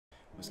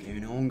What's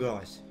going on,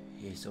 guys?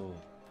 Yeah, so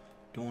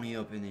Doni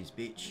up in this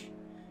bitch.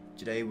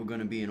 Today we're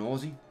gonna be in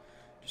Aussie.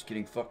 Just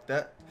kidding, fuck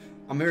that.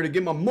 I'm here to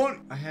get my money.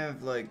 I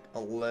have like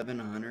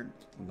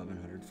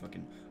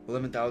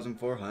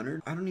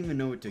 11,400. I don't even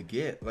know what to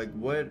get. Like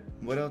what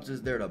else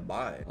is there to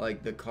buy?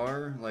 Like the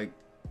car, like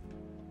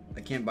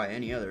I can't buy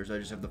any others. I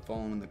just have the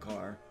phone and the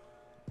car.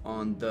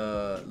 On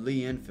the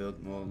Lee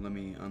Enfield, well, let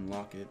me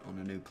unlock it on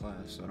a new class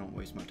so I don't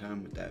waste my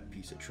time with that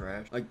piece of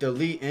trash. Like the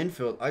Lee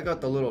Enfield, I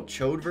got the little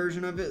chode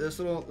version of it. This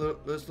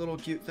little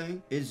cute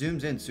thing. It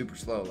zooms in super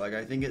slow. Like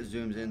I think it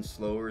zooms in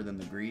slower than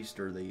the Greased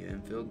or the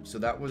Enfield. So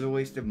that was a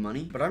waste of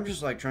money. But I'm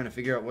just like trying to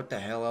figure out what the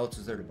hell else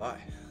is there to buy.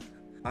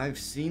 I've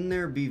seen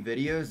there be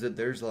videos that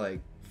there's like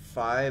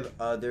 5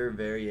 other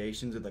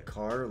variations of the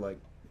car. Like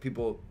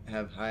people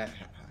have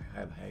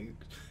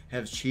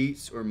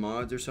cheats or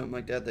mods or something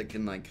like that that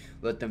can like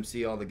let them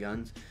see all the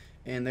guns,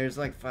 and there's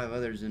like 5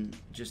 others and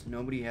just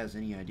nobody has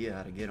any idea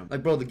how to get them.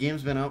 Like bro, the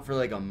game's been out for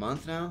like a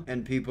month now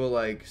and people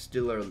like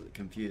still are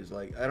confused.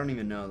 Like I don't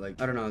even know, like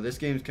I don't know, this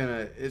game's kind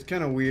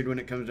of weird when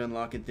it comes to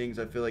unlocking things.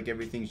 I feel like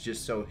everything's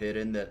just so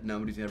hidden that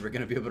nobody's ever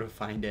gonna be able to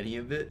find any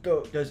of it.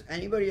 So does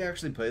anybody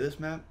actually play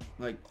this map?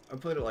 Like I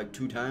played it like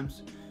 2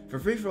 times. For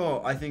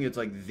free-for-all, I think it's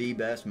like the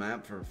best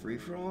map for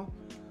free-for-all.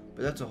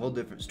 But that's a whole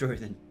different story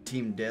than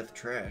Team Death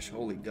Trash.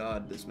 Holy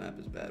God, this map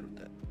is bad with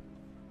that.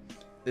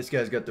 This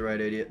guy's got the right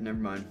idea. Never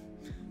mind.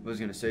 I was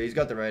gonna say, he's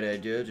got the right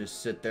idea.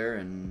 Just sit there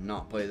and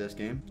not play this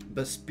game.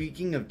 But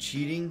speaking of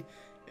cheating,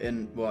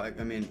 and well, I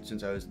mean,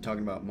 since I was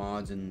talking about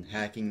mods and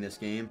hacking this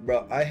game,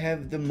 bro, I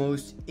have the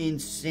most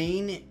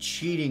insane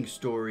cheating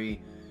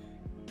story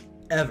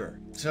ever.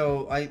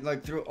 So I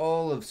like through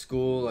all of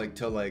school, like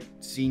till like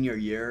senior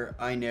year,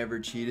 I never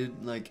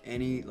cheated like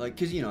any, like,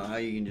 cause you know how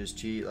you can just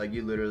cheat, like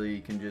you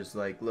literally can just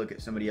like look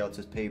at somebody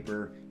else's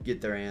paper, get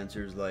their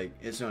answers, like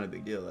it's not a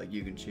big deal, like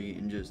you can cheat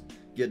and just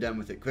get done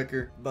with it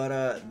quicker.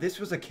 But this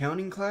was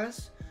accounting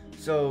class,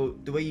 so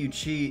the way you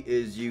cheat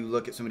is you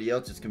look at somebody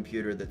else's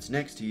computer that's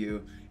next to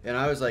you, and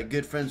I was like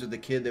good friends with the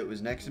kid that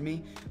was next to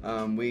me.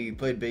 We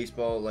played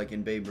baseball like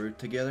in Babe Ruth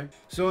together.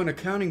 So in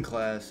accounting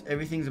class,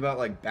 everything's about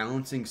like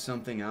balancing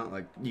something out.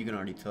 Like you can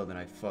already tell that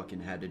I fucking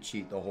had to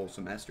cheat the whole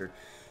semester.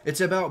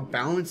 It's about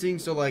balancing,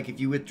 so like if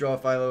you withdraw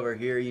 5 over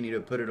here, you need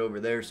to put it over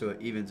there so it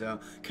evens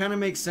out. Kind of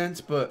makes sense,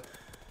 but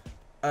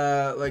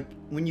like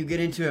when you get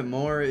into it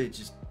more, it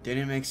just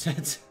didn't make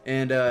sense.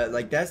 And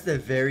like that's the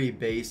very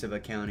base of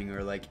accounting,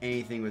 or like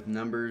anything with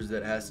numbers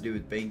that has to do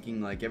with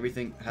banking. Like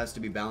everything has to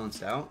be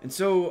balanced out, and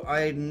so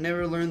I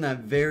never learned that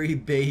very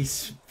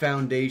base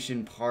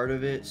foundation part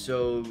of it.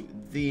 So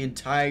the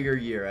entire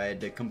year I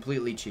had to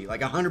completely cheat, like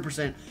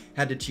 100%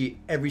 had to cheat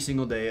every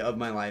single day of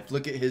my life.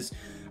 Look at his,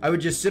 I would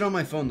just sit on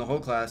my phone the whole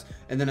class,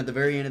 and then at the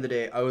very end of the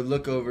day I would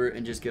look over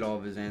and just get all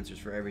of his answers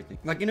for everything.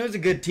 Like, you know, as a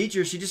good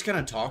teacher, she just kind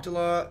of talked a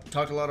lot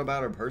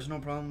about her personal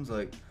problems.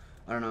 Like,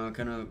 I don't know,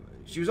 kind of,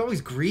 she was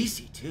always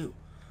greasy too.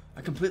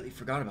 I completely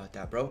forgot about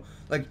that, bro.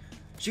 Like,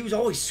 she was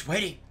always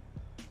sweaty.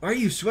 Why are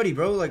you sweaty,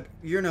 bro? Like,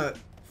 you're in a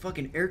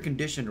fucking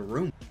air-conditioned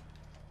room.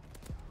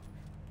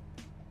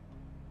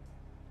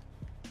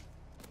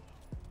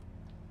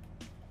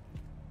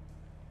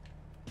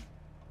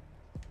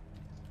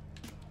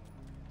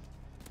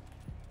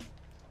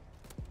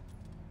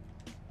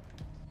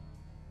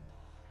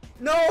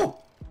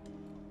 No!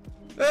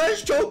 I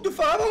just choked the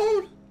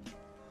 5-on!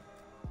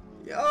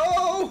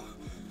 Yo!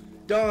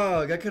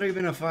 Dog, I could have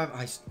been a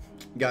 5.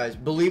 Guys,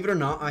 believe it or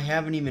not, I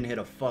haven't even hit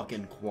a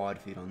fucking quad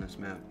feed on this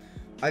map.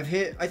 I've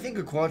hit, I think,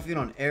 a quad feed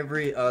on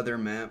every other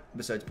map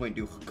besides Point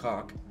Du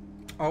Coq.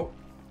 Oh.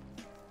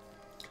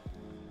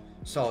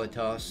 Solid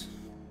toss.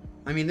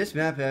 I mean, this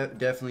map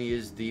definitely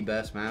is the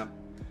best map.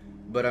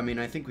 But I mean,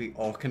 I think we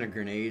all kind of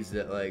grenades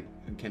that like,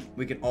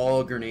 we can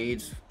all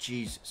grenades,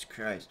 Jesus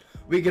Christ.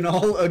 We can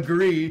all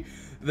agree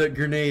that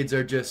grenades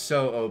are just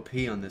so OP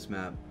on this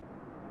map.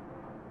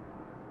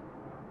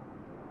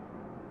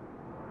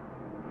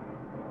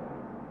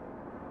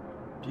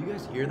 Do you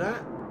guys hear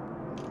that?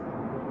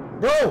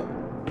 Bro!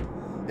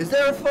 Is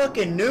there a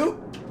fucking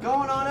nuke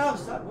going on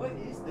outside? What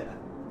is that?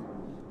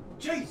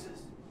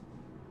 Jesus!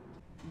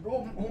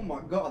 Bro, oh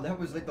my God, that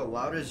was like the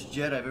loudest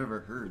jet I've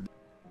ever heard.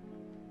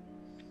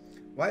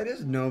 Why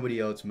does nobody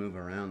else move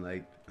around?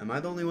 Like, am I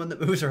the only one that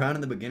moves around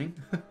in the beginning?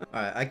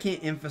 Alright, I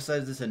can't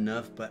emphasize this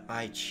enough, but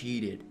I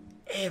cheated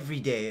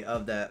every day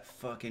of that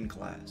fucking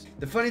class.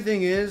 The funny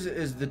thing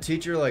is the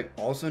teacher like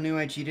also knew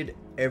I cheated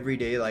every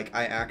day. Like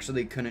I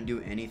actually couldn't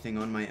do anything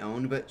on my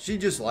own, but she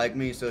just liked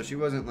me, so she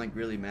wasn't like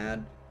really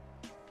mad.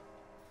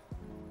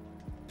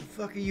 The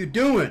fuck are you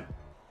doing?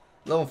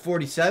 Level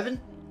 47?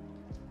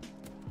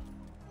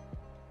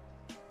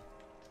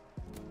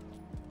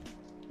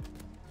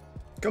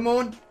 Come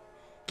on.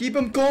 Keep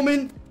them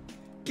coming.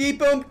 Keep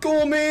them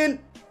coming.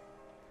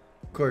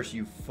 Of course,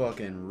 you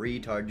fucking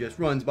retard just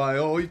runs by.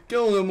 Oh, he's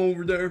killing them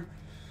over there.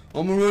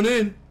 I'm gonna run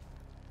in.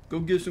 Go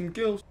get some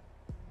kills.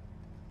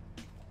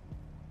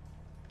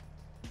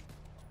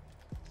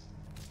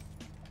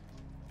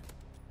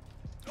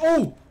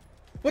 Oh!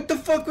 What the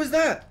fuck was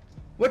that?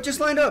 What just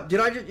lined up? Did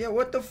I just... Yeah,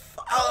 what the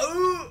fuck?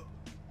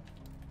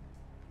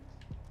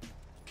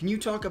 Can you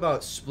talk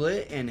about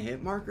split and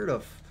hit marker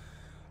to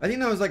I think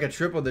that was like a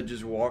triple that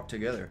just walked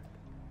together.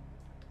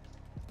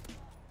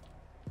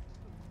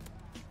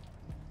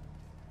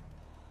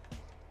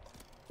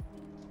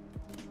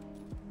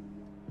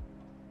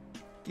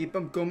 Keep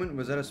them coming.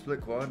 Was that a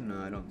split quad? No,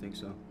 I don't think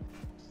so.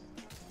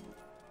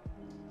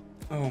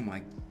 Oh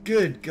my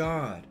good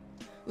God.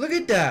 Look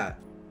at that.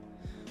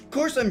 Of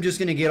course I'm just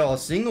gonna get all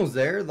singles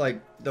there.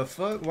 Like, the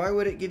fuck? Why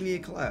would it give me a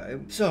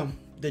collab? So,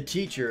 the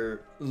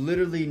teacher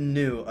literally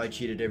knew I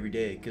cheated every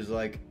day. Because,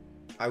 like,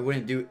 I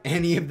wouldn't do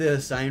any of the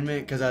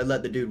assignment because I'd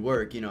let the dude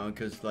work, you know,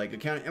 because like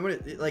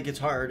accounting, like it's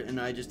hard, and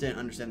I just didn't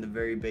understand the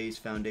very base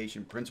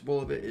foundation principle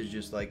of it is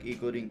just like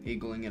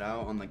equaling it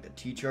out on like the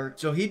T chart.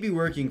 So he'd be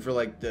working for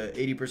like the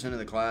 80% of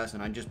the class,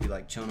 and I'd just be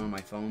like chilling on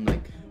my phone,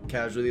 like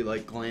casually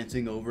like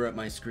glancing over at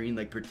my screen,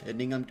 like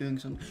pretending I'm doing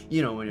something.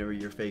 You know, whenever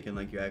you're faking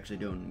like you're actually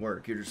doing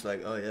work, you're just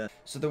like, oh yeah.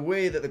 So the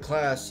way that the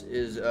class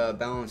is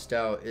balanced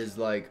out is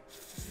like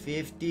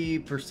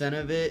 50%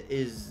 of it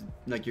is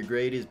like your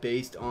grade is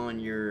based on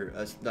your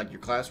like your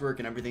classwork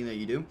and everything that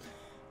you do,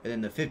 and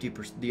then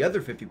the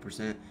other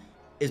 50%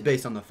 is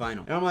based on the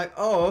final. And I'm like,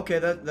 oh, okay,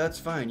 that's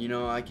fine. You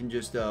know, I can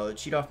just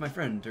cheat off my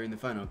friend during the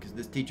final because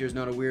this teacher is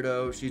not a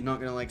weirdo. She's not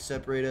gonna like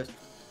separate us.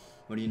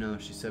 What do you know?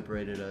 She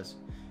separated us,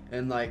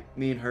 and like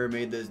me and her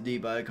made this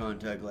deep eye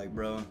contact. Like,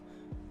 bro,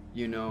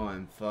 you know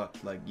I'm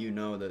fucked. Like, you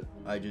know that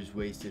I just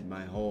wasted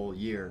my whole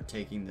year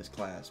taking this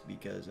class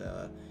because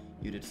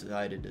you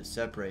decided to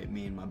separate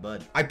me and my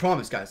bud. I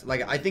promise, guys.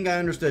 Like, I think I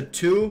understood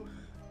 2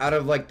 out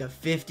of like the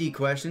 50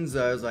 questions.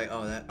 I was like,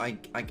 oh, that I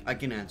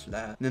can answer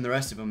that. And then the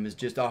rest of them is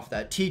just off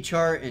that T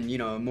chart and, you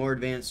know, more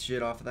advanced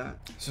shit off of that.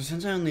 So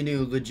since I only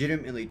knew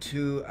legitimately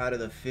 2 out of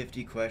the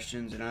 50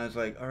 questions, and I was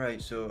like, all right,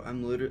 so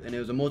I'm literally, and it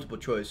was a multiple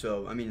choice.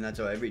 So I mean, that's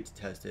how every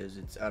test is.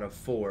 It's out of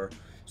 4.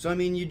 So I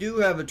mean, you do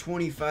have a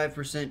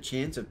 25%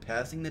 chance of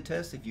passing the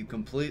test if you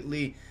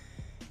completely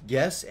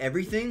guess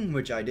everything,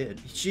 which I did.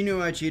 She knew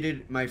I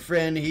cheated. My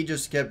friend, he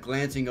just kept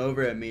glancing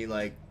over at me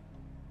like,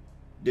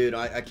 dude,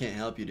 I can't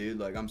help you, dude.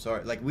 Like, I'm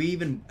sorry. Like, we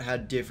even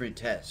had different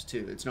tests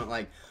too. It's not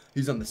like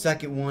he's on the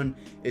second one.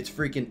 It's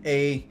freaking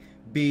A,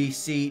 B,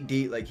 C,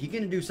 D. Like, he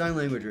couldn't do sign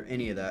language or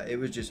any of that. It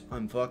was just,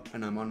 I'm fucked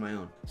and I'm on my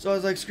own. So I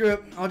was like, screw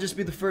it. I'll just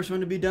be the first one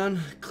to be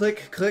done.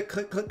 Click, click,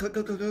 click, click, click,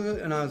 click, click,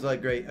 click. And I was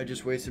like, great. I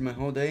just wasted my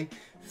whole day.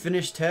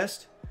 Finished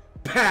test.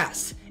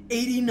 Pass.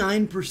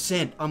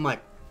 89%. I'm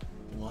like,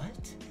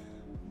 what?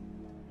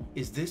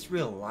 Is this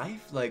real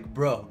life? Like,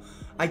 bro,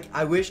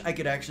 I wish I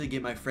could actually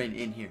get my friend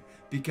in here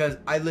because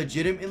I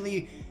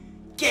legitimately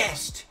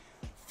guessed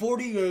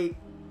 48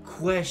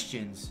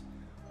 questions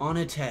on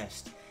a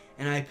test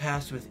and I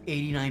passed with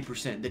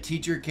 89%. The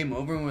teacher came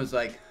over and was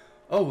like,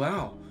 oh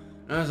wow.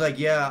 And I was like,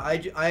 yeah,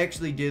 I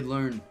actually did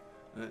learn.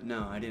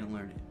 No, I didn't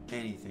learn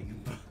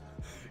anything.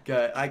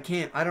 God,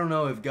 I don't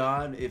know if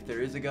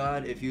there is a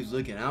God, if he was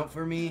looking out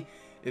for me,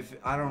 if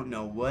I don't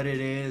know what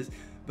it is.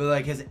 But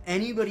like, has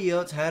anybody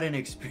else had an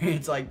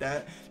experience like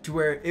that to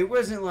where it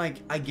wasn't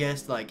like I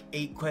guessed like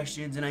 8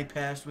 questions and I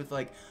passed with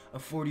like a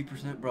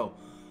 40%? Bro,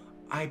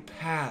 I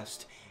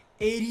passed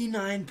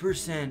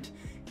 89%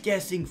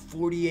 guessing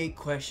 48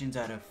 questions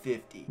out of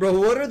 50. Bro,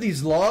 what are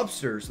these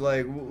lobsters?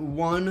 Like,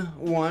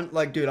 one,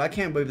 like, dude, I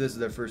can't believe this is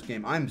their first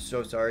game. I'm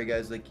so sorry,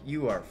 guys. Like,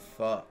 you are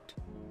fucked.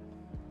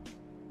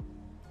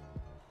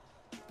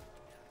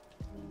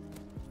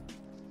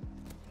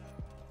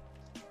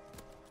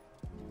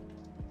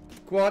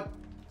 Quad.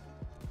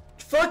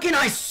 Fucking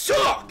I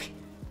suck!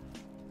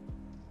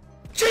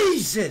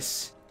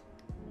 Jesus!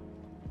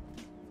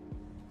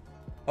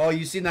 Oh,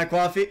 you seen that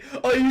coffee?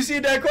 Oh, you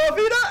seen that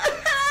coffee?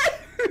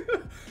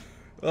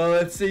 Oh,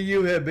 let's see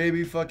you hit,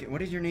 baby. Fucking,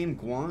 what is your name?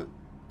 Guana.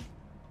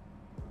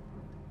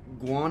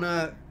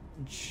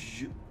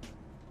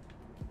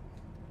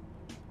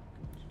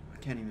 I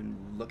can't even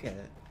look at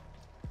it.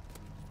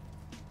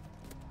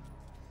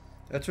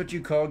 That's what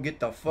you call get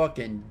the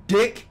fucking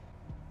dick?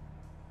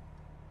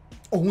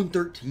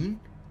 0-13?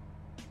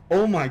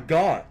 Oh my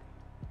god.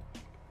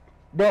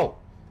 Bro.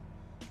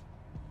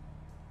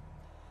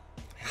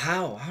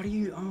 How? How do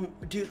you... Oh,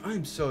 dude,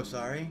 I'm so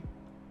sorry.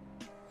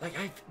 Like,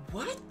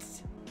 what?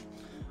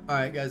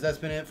 Alright, guys, that's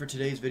been it for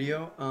today's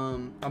video.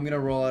 I'm gonna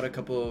roll out a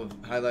couple of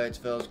highlights,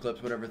 fails,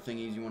 clips, whatever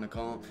thingies you want to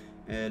call them.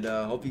 And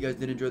hope you guys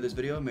did enjoy this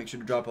video. Make sure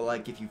to drop a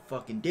like if you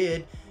fucking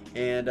did.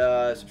 And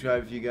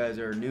subscribe if you guys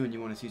are new and you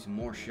want to see some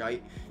more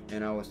shite.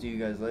 And I will see you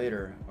guys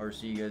later. Or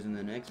see you guys in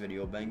the next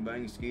video. Bang,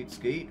 bang, skeet,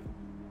 skeet.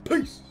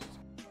 Peace!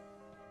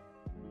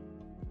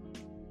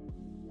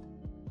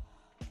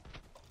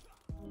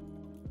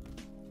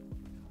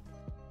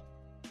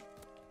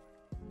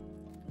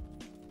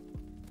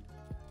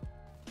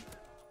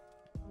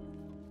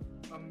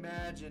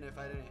 Imagine if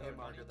I didn't hit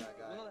marker that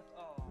guy.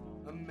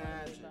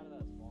 Imagine.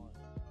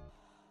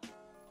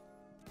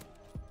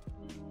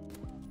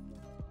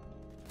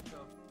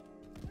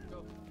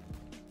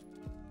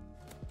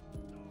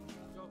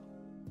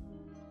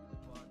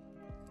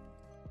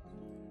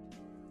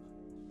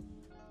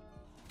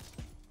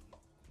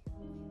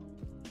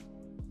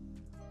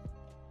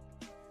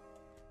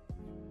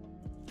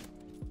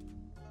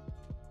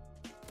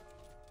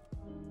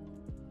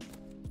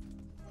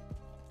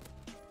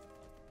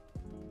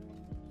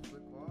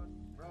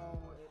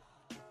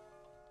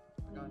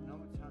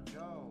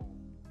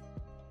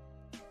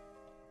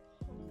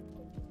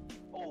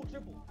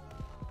 triple.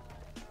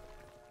 That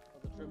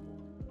was a triple.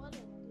 What a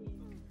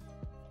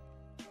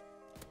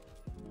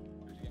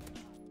dick.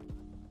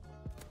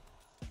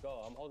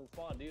 Go, I'm holding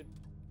spawn, dude.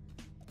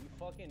 You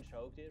fucking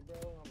choked it,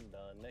 bro. I'm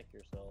done. Neck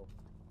yourself.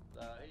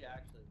 He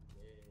actually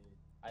did.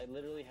 I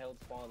literally held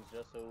spawns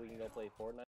just so we can go play Fortnite.